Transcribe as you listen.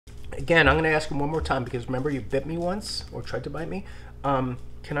Again, I'm going to ask him one more time because remember you bit me once or tried to bite me.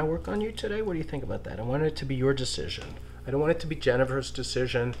 Can I work on you today? What do you think about that? I want it to be your decision. I don't want it to be Jennifer's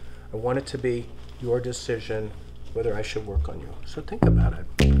decision. I want it to be your decision whether I should work on you. So think about it.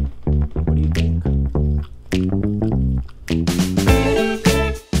 What do you think?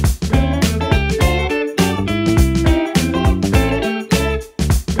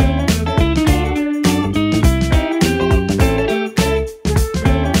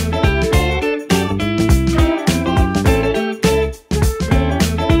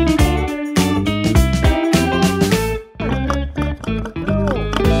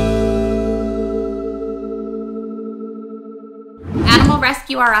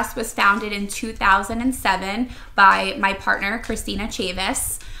 ARRUS was founded in 2007 by my partner, Christina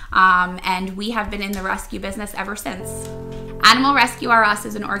Chavis, and we have been in the rescue business ever since. Animal Rescue ARRUS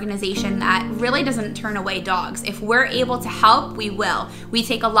is an organization that really doesn't turn away dogs. If we're able to help, we will. We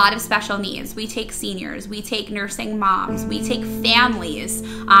take a lot of special needs. We take seniors, we take nursing moms, we take families,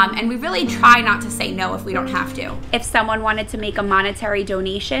 and we really try not to say no if we don't have to. If someone wanted to make a monetary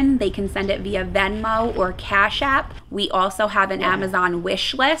donation, they can send it via Venmo or Cash App. We also have an Amazon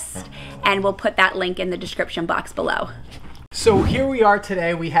wish list, and we'll put that link in the description box below. So here we are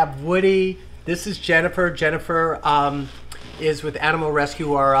today. We have Woody. This is Jennifer. Jennifer is with Animal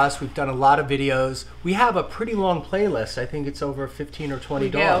Rescue ARRUS. We've done a lot of videos. We have a pretty long playlist. I think it's over 15 or 20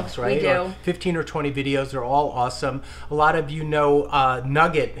 dogs, right? We do. Or 15 or 20 videos. They're all awesome. A lot of you know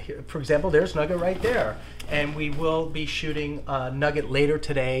Nugget. For example, there's Nugget right there. And we will be shooting Nugget later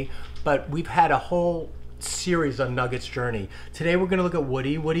today. But we've had a whole series on Nugget's journey. Today we're going to look at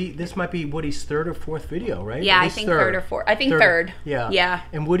Woody. Woody, this might be Woody's third or fourth video, right? Yeah, I think third or fourth. I think third. Yeah. Yeah.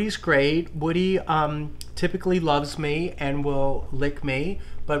 And Woody's great. Woody typically loves me and will lick me,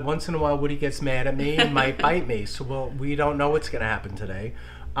 but once in a while Woody gets mad at me and might bite me. So we don't know what's going to happen today.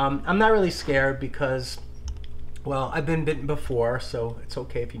 I'm not really scared because, well, I've been bitten before, so it's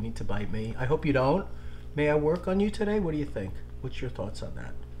okay if you need to bite me. I hope you don't. May I work on you today? What do you think? What's your thoughts on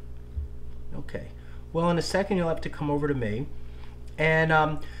that? Okay. Well, in a second, you'll have to come over to me.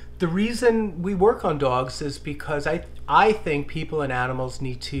 And the reason we work on dogs is because I think people and animals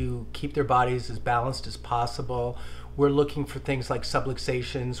need to keep their bodies as balanced as possible. We're looking for things like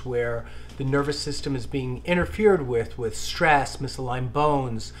subluxations where the nervous system is being interfered with stress, misaligned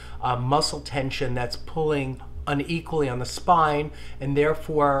bones, muscle tension that's pulling unequally on the spine, and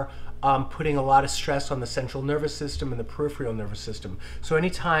therefore putting a lot of stress on the central nervous system and the peripheral nervous system. So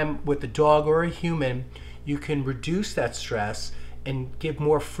anytime with a dog or a human, you can reduce that stress and give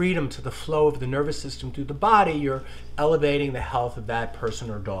more freedom to the flow of the nervous system through the body, you're elevating the health of that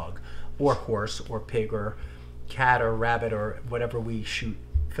person or dog, or horse, or pig, or cat, or rabbit, or whatever we shoot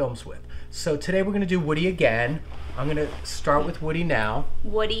films with. So today we're going to do Woody again. I'm going to start with Woody now.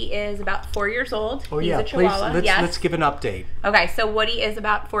 Woody is about 4 years old. Oh, yeah, He's a Chihuahua. Please, let's give an update. Okay, so Woody is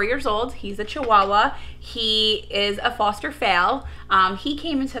about 4 years old. He's a Chihuahua. He is a foster fail. He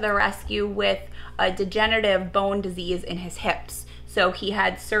came into the rescue with a degenerative bone disease in his hips. So he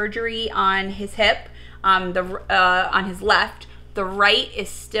had surgery on his hip, on his left. The right is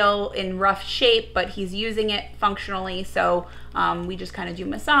still in rough shape, but he's using it functionally. So we just kind of do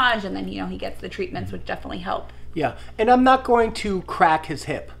massage, and then he gets the treatments, which definitely help. Yeah, and I'm not going to crack his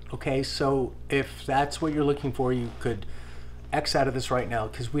hip, okay? So if that's what you're looking for, you could X out of this right now,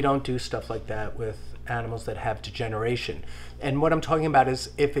 because we don't do stuff like that with animals that have degeneration. And what I'm talking about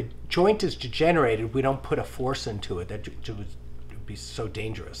is if a joint is degenerated, we don't put a force into it. That would be so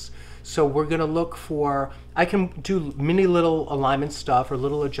dangerous. So we're going to look for, I can do many little alignment stuff or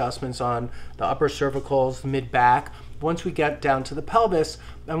little adjustments on the upper cervicals, mid-back. Once we get down to the pelvis,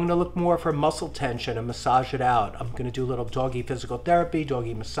 I'm going to look more for muscle tension and massage it out. I'm going to do a little doggy physical therapy,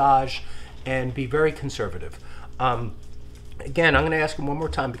 doggy massage, and be very conservative. Again, I'm going to ask him one more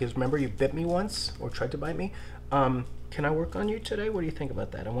time because remember you bit me once or tried to bite me. Can I work on you today? What do you think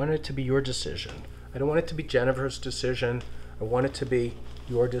about that? I want it to be your decision. I don't want it to be Jennifer's decision. I want it to be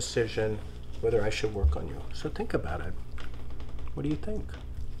your decision whether I should work on you. So think about it. What do you think?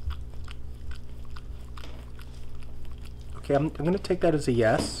 Okay, I'm going to take that as a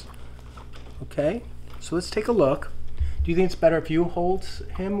yes. Okay, so let's take a look. Do you think it's better if you hold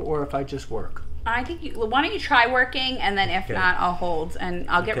him or if I just work? I think why don't you try working, and then if not, I'll hold, and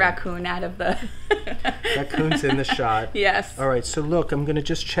I'll get Raccoon out of the... Raccoon's in the shot. Yes. All right, so look, I'm going to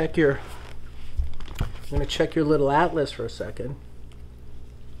just check your... I'm going to check your little atlas for a second.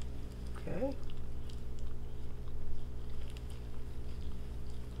 Okay.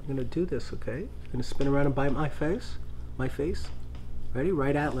 I'm going to do this, okay? I'm going to spin around and bite my face. Ready?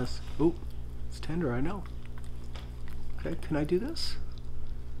 Right atlas. Ooh, it's tender, I know. Okay, can I do this?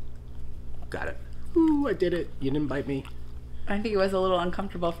 got it. Ooh, I did it. You didn't bite me. I think it was a little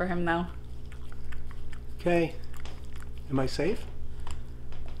uncomfortable for him though. Okay. Am I safe?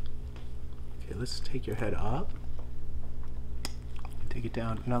 Okay, let's take your head up. Take it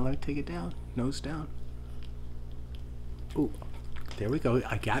down. Not let it take it down. Nose down. Ooh, there we go.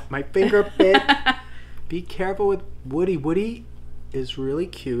 I got my finger bit. Be careful with Woody. Woody is really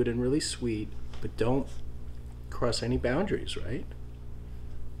cute and really sweet, but don't cross any boundaries, right?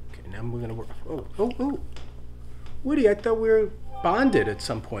 Okay, now we're gonna work. Oh. Woody, I thought we were bonded at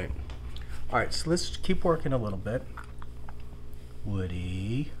some point. All right, so let's keep working a little bit.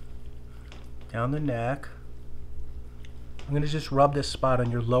 Woody, down the neck. I'm gonna just rub this spot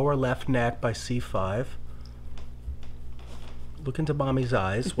on your lower left neck by C5. Look into mommy's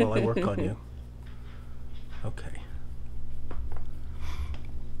eyes while I work on you. Okay.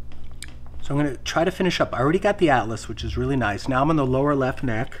 So I'm gonna try to finish up. I already got the atlas, which is really nice. Now I'm on the lower left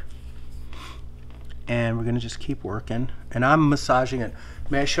neck. And we're gonna just keep working. And I'm massaging it.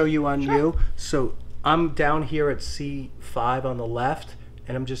 May I show you on you? So I'm down here at C5 on the left,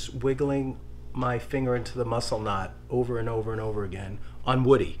 and I'm just wiggling my finger into the muscle knot over and over and over again on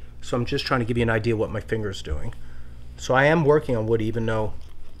Woody. So I'm just trying to give you an idea what my finger's doing. So I am working on Woody, even though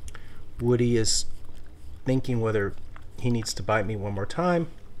Woody is thinking whether he needs to bite me one more time.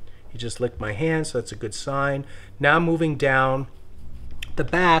 He just licked my hand, so that's a good sign. Now I'm moving down the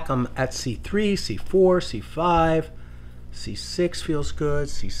back. I'm at C3, C4, C5, C6 feels good,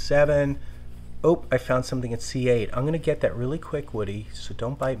 C7. Oh, I found something at C8. I'm gonna get that really quick, Woody, so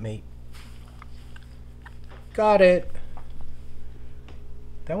don't bite me. Got it.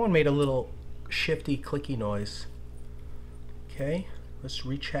 That one made a little shifty, clicky noise. Okay, let's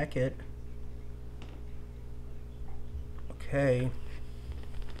recheck it. Okay.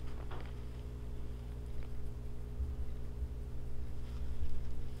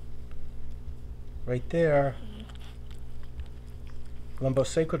 Right there.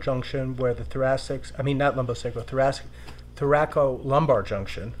 Lumbosacral junction where the thoracics, I mean not lumbosacral, thoracic, thoracolumbar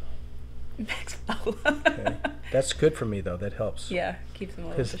junction. Okay. That's good for me though, that helps. Yeah, keeps him a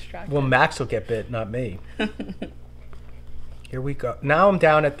little distracted. Well, Max will get bit, not me. Here we go. Now I'm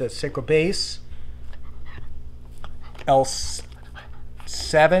down at the sacral base.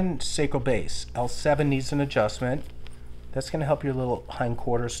 L7 sacral base. L7 needs an adjustment. That's going to help your little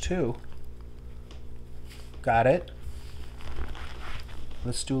hindquarters too. Got it.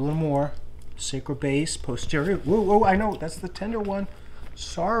 Let's do a little more. Sacral base, posterior. Whoa, whoa, I know, that's the tender one.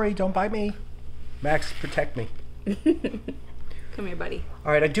 Sorry, don't bite me. Max, protect me. Come here, buddy.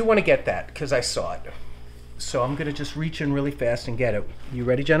 All right, I do want to get that because I saw it. So I'm going to just reach in really fast and get it. You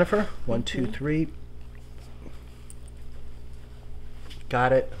ready, Jennifer? 1, 2, 3.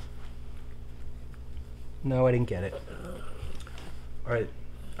 Got it. No, I didn't get it. All right.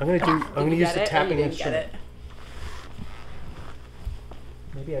 I'm going to use the tapping instrument.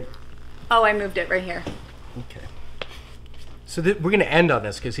 Maybe I... Oh, I moved it right here. Okay. So we're going to end on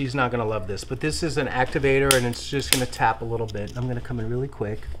this because he's not going to love this. But this is an activator, and it's just going to tap a little bit. I'm going to come in really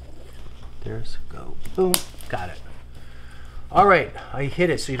quick. There's go. Boom. Got it. All right. I hit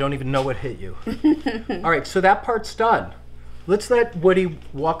it so you don't even know what hit you. All right. So that part's done. Let's let Woody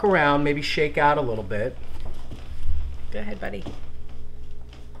walk around, maybe shake out a little bit. Go ahead, buddy.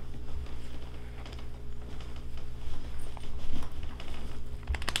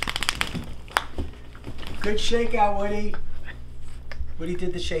 Good shakeout, Woody. Woody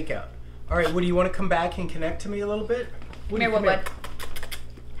did the shakeout. All right, Woody, you want to come back and connect to me a little bit? Woody, come here, Wood.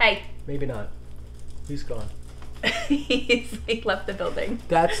 Hey. Maybe not. He's gone. He left the building.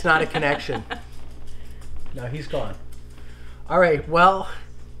 That's not a connection. No, he's gone. All right, well,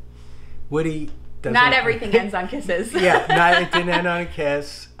 Woody doesn't... Not everything ends on kisses. Yeah, it didn't end on a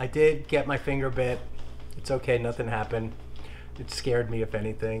kiss. I did get my finger bit. It's okay, nothing happened. It scared me, if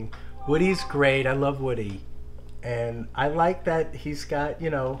anything. Woody's great. I love Woody. And I like that he's got, you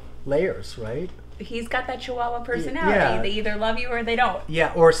know, layers, right? He's got that Chihuahua personality. Yeah. They either love you or they don't.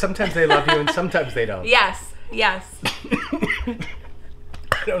 Yeah, or sometimes they love you and sometimes they don't. Yes, yes.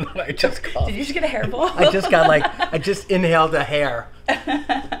 I don't know what I just called. Did you just get a hairball? I just inhaled a hair.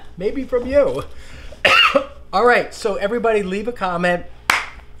 Maybe from you. All right, so everybody leave a comment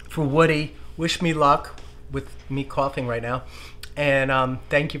for Woody. Wish me luck with me coughing right now. And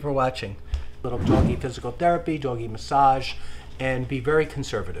thank you for watching. Little doggy physical therapy, doggy massage, and be very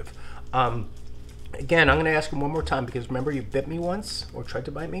conservative. Again, I'm going to ask him one more time because remember you bit me once or tried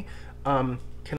to bite me.